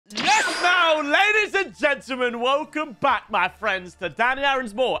Ladies and gentlemen, welcome back, my friends, to Danny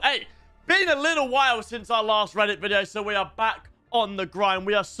Aaron's More. Hey, been a little while since our last Reddit video, so we are back on the grind.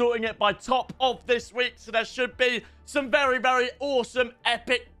 We are sorting it by top of this week, so there should be some very, very awesome,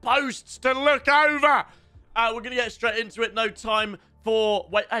 epic posts to look over. We're going to get straight into it. No time for...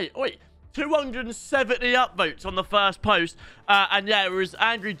 Wait. 270 upvotes on the first post. And yeah, it was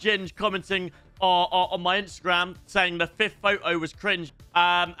Angry Ginge commenting on my Instagram saying the fifth photo was cringe.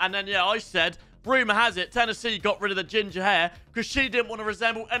 And then, yeah, I said, rumor has it, Tennessee got rid of the ginger hair because she didn't want to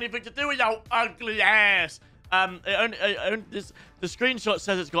resemble anything to do with your ugly ass. The screenshot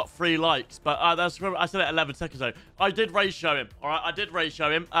says it's got 3 likes, but I said it 11 seconds ago. I did ratio him, all right? I did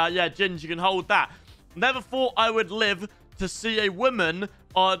ratio him. Yeah, Ginge, you can hold that. Never thought I would live to see a woman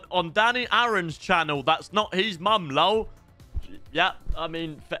on Danny Aaron's channel. That's not his mum, lol. Yeah, I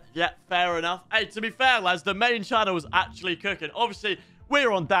mean, yeah, fair enough. Hey, to be fair, lads, the main channel is actually cooking. Obviously,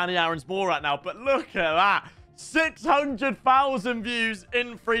 we're on Danny Aaron's More right now, but look at that. 600,000 views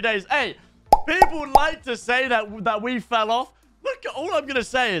in 3 days. Hey, people like to say that we fell off. Look at, all I'm going to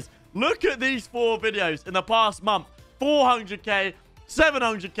say is, look at these 4 videos in the past month. 400k,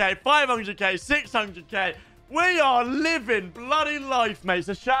 700k, 500k, 600k. We are living bloody life, mate.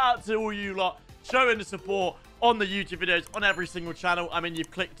 So shout out to all you lot showing the support on the YouTube videos, on every single channel. I mean,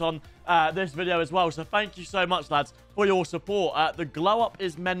 you've clicked on this video as well. So thank you so much, lads, for your support. The glow up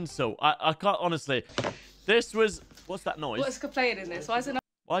is mental. I can't, honestly. This was... What's that noise? What's playing in this? Why is it not?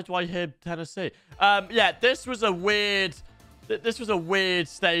 Why do I hear Tennessee? Yeah, this was a weird... This was a weird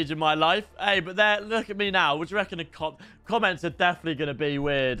stage in my life. Hey, but there, look at me now. What do you reckon the comments are definitely going to be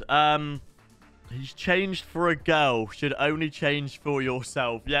weird? He's changed for a girl. Should only change for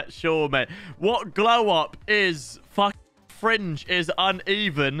yourself. Yeah, sure, mate. What glow up is fringe is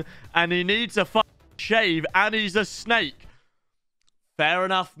uneven and he needs a shave and he's a snake. Fair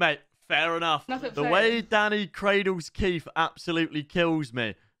enough, mate. Fair enough. The way Danny cradles Keith absolutely kills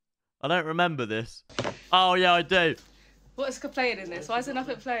me. I don't remember this. Oh, yeah, I do. What's playing in this? Why is it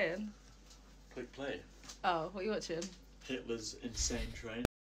nothing playing? Click play. Oh, what are you watching? Hitler's Insane Train.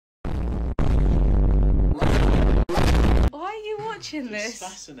 Why are you watching this? It's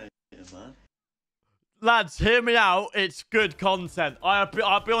fascinating, man. Lads, hear me out. It's good content.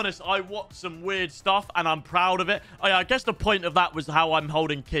 I'll be honest, I watched some weird stuff and I'm proud of it. I guess the point of that was how I'm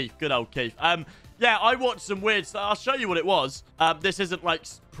holding Keith. Good old Keith. Yeah, I watched some weird stuff. I'll show you what it was. This isn't like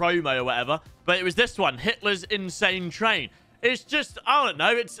promo or whatever, but it was this one, Hitler's Insane Train. It's just, I don't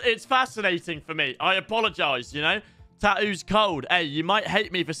know, it's fascinating for me. I apologize, you know. Tattoo's cold. Hey, you might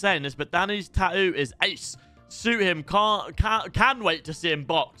hate me for saying this, but Danny's tattoo is ace. Suit him. Can wait to see him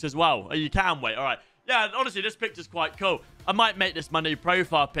box as well. Oh, you can wait. All right. Yeah, honestly, this picture's quite cool. I might make this my new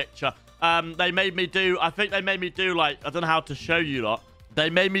profile picture. They made me do, I think they made me do, like, I don't know how to show you lot. They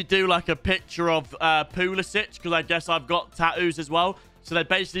made me do, like, a picture of Pulisic, because I guess I've got tattoos as well. So they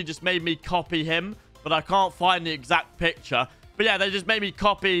basically just made me copy him, but I can't find the exact picture. But yeah, they just made me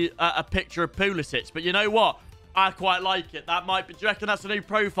copy a picture of Pulisic. But you know what? I quite like it. That might be... Do you reckon that's a new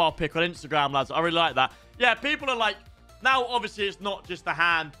profile pic on Instagram, lads? I really like that. Yeah, people are like... Now, obviously, it's not just the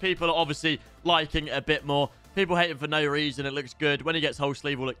hand. People are obviously liking it a bit more. People hate him for no reason. It looks good. When he gets whole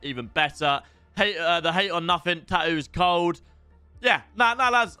sleeve, will look even better. The hate on nothing. Tattoo is cold. Yeah, nah,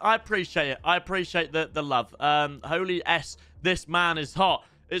 lads. I appreciate it. I appreciate the love. Holy S, this man is hot.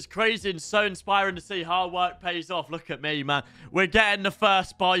 It's crazy and so inspiring to see hard work pays off. Look at me, man. We're getting the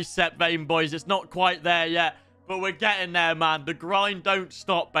first bicep vein, boys. It's not quite there yet, but we're getting there, man. The grind don't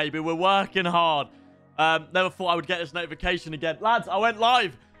stop, baby. We're working hard. Never thought I would get this notification again. Lads, I went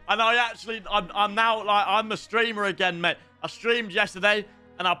live. And I'm now, like, I'm a streamer again, mate. I streamed yesterday,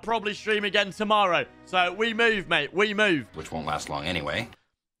 and I'll probably stream again tomorrow. So, we move, mate. We move. Which won't last long anyway.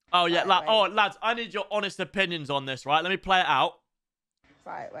 Oh, yeah. Lads, I need your honest opinions on this, right? Let me play it out.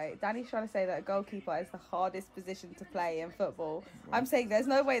 Right, wait. Danny's trying to say that a goalkeeper is the hardest position to play in football. I'm saying there's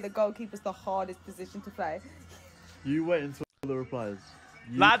no way the goalkeeper's the hardest position to play. You wait until the replies.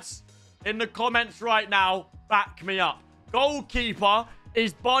 Lads, in the comments right now, back me up. Goalkeeper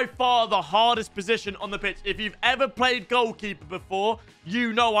is by far the hardest position on the pitch. If you've ever played goalkeeper before,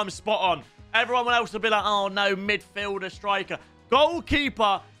 you know I'm spot on. Everyone else will be like, oh no, midfielder, striker.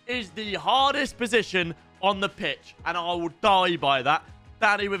 Goalkeeper is the hardest position on the pitch, and I will die by that.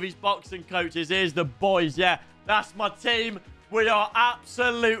 Danny with his boxing coaches. Here's the boys. Yeah, that's my team. We are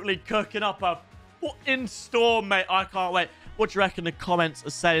absolutely cooking up a in storm, mate. I can't wait. What do you reckon the comments are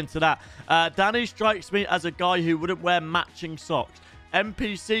saying to that? Danny strikes me as a guy who wouldn't wear matching socks.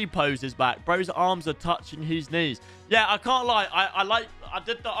 NPC poses back. Bro's arms are touching his knees. Yeah, I can't lie. I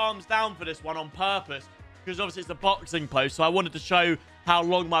did the arms down for this one on purpose because obviously it's a boxing pose. So I wanted to show how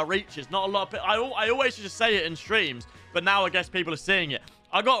long my reach is. Not a lot of people. I always just say it in streams, but now I guess people are seeing it.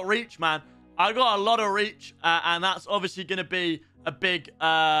 I got reach, man. I got a lot of reach, and that's obviously going to be a big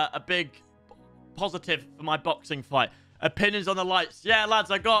positive for my boxing fight. Opinions on the lights. Yeah,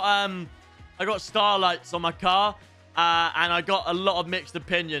 lads, I got starlights on my car, and I got a lot of mixed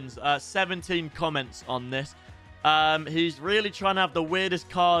opinions. 17 comments on this. He's really trying to have the weirdest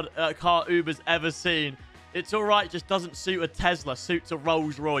car Uber's ever seen. It's all right, just doesn't suit a Tesla. Suits a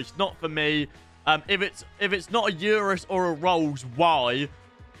Rolls Royce. Not for me. If it's not a Urus or a Rolls, why?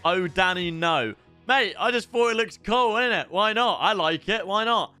 Oh, Danny, no. Mate, I just thought it looks cool, innit? Why not? I like it. Why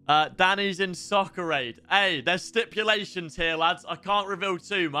not? Danny's in Soccer Aid. Hey, there's stipulations here, lads. I can't reveal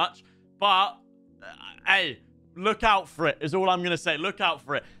too much. But, hey, look out for it is all I'm going to say. Look out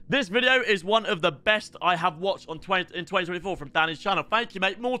for it. This video is one of the best I have watched in 2024 from Danny's channel. Thank you,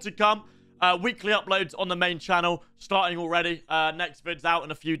 mate. More to come. Weekly uploads on the main channel starting already. Next vid's out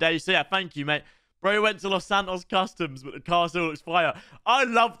in a few days. So, yeah, thank you, mate. Bro went to Los Santos Customs, but the car still looks fire. I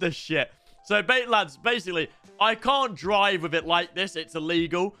love this shit. So, lads, basically, I can't drive with it like this. It's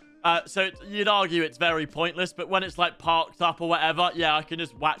illegal. So, you'd argue it's very pointless. But when it's, like, parked up or whatever, yeah, I can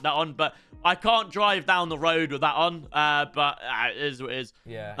just whack that on. But I can't drive down the road with that on. But it is what it is.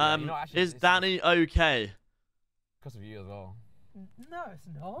 Yeah. You know, actually, is Danny okay? Because of you as well. No, it's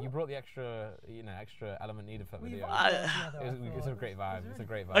not. You brought the extra element needed for the video. It's a great vibe. It's a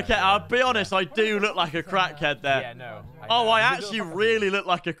great vibe. Okay, I'll be honest. I do look like a crackhead there. Yeah, no. I actually really look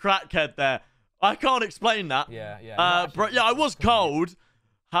like a crackhead there. I can't explain that. Yeah. Bro, yeah, I was cold.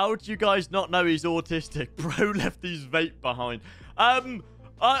 How do you guys not know he's autistic? Bro left his vape behind.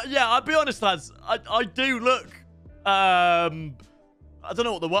 Yeah, I'll be honest, lads. I do look, I don't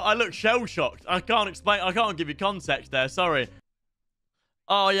know what the word. I look shell-shocked. I can't explain. I can't give you context there. Sorry.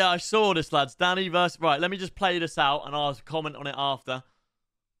 Oh, yeah, I saw this, lads. Danny versus... Right, let me just play this out, and I'll comment on it after.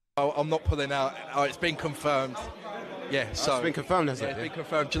 Oh, I'm not pulling out. Oh, it's been confirmed. Yeah, so... It's been confirmed, hasn't it? It's been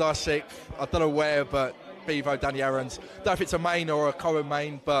confirmed. July 6th. I don't know where, but Bevo, Danny Aarons. Don't know if it's a main or a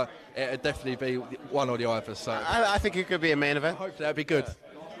co-main, but it'll definitely be one or the other. So I think it could be a main event. Hopefully that'd be good.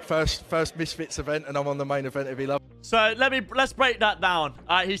 First Misfits event, and I'm on the main event. It'd be lovely. So let's break that down.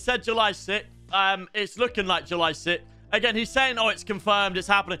 He said July 6th. It's looking like July 6th. Again, he's saying, oh, it's confirmed, it's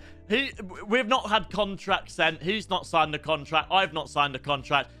happening. We've not had contracts sent. He's not signed the contract. I've not signed the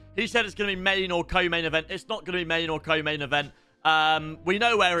contract. He said it's going to be main or co-main event. It's not going to be main or co-main event. We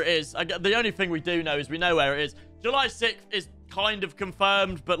know where it is. The only thing we do know is we know where it is. July 6th is kind of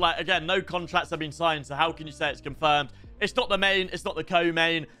confirmed, but, like, again, no contracts have been signed, so how can you say it's confirmed? It's not the main. It's not the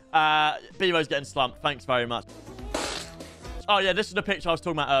co-main. Bevo's getting slumped. Thanks very much. Oh, yeah, this is the picture I was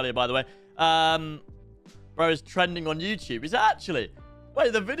talking about earlier, by the way. Bro is trending on YouTube. Is it actually?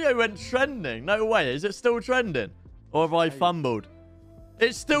 Wait, the video went trending. No way. Is it still trending? Or have I fumbled?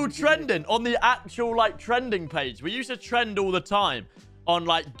 It's still trending on the actual, like, trending page. We used to trend all the time on,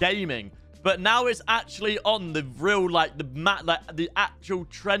 like, gaming. But now it's actually on the real, like, the actual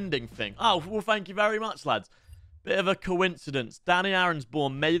trending thing. Oh, well, thank you very much, lads. Bit of a coincidence. Danny Aarons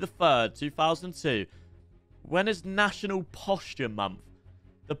born May the 3rd, 2002. When is National Posture Month?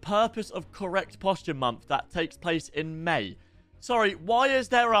 The purpose of Correct Posture Month that takes place in May. Sorry, why is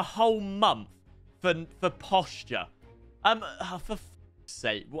there a whole month for posture? For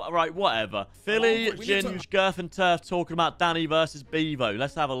sake. Right, whatever. Philly, Ginge, Girth and Turf talking about Danny versus Bevo.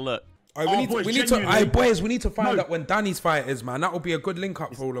 Let's have a look. We need to find out when Danny's fight is, man. That would be a good link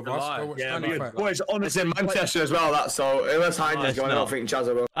up for all of us. Boys, it's in Manchester as well, that's so. Unless Heinz going, I don't think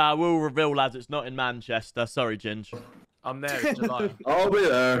Chaz will. We'll reveal, lads, it's not in Manchester. Sorry, Ginge. I'm there in July. I'll be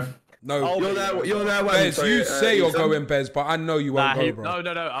there. No, you're there when. Bez, you say you're going, Bez, but I know you won't go, bro.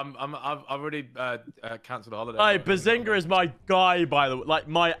 No. I've already cancelled the holiday. Hey, Bazinga is my guy, by the way. Like,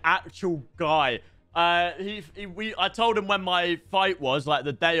 my actual guy. I told him when my fight was, like,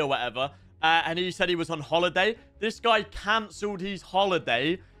 the day or whatever, and he said he was on holiday. This guy cancelled his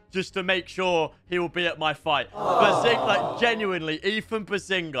holiday just to make sure he will be at my fight. Bazinga, like, genuinely, Ethan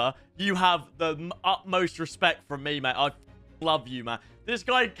Bazinga, you have the utmost respect from me, mate. I love you, man. This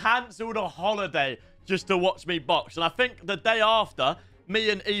guy cancelled a holiday just to watch me box. And I think the day after, me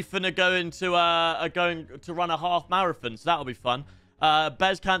and Ethan are going to run a half marathon. So that'll be fun.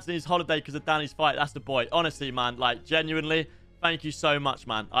 Bez cancelling his holiday because of Danny's fight. That's the boy. Honestly, man, like, genuinely, thank you so much,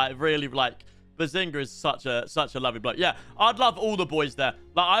 man. I really, like, Bazinga is such a lovely bloke. Yeah, I'd love all the boys there.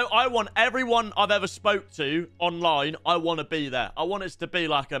 Like, I want everyone I've ever spoke to online, I want to be there. I want it to be,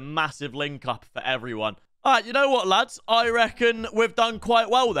 like, a massive link-up for everyone. All right, you know what, lads? I reckon we've done quite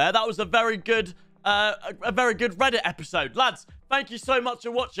well there. That was a very good Reddit episode. Lads, thank you so much for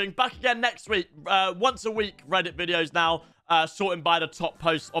watching. Back again next week. Once a week Reddit videos now. sorting by the top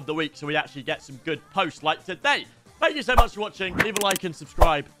posts of the week so we actually get some good posts like today. Thank you so much for watching. Leave a like and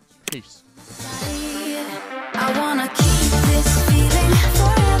subscribe. Peace. I wanna keep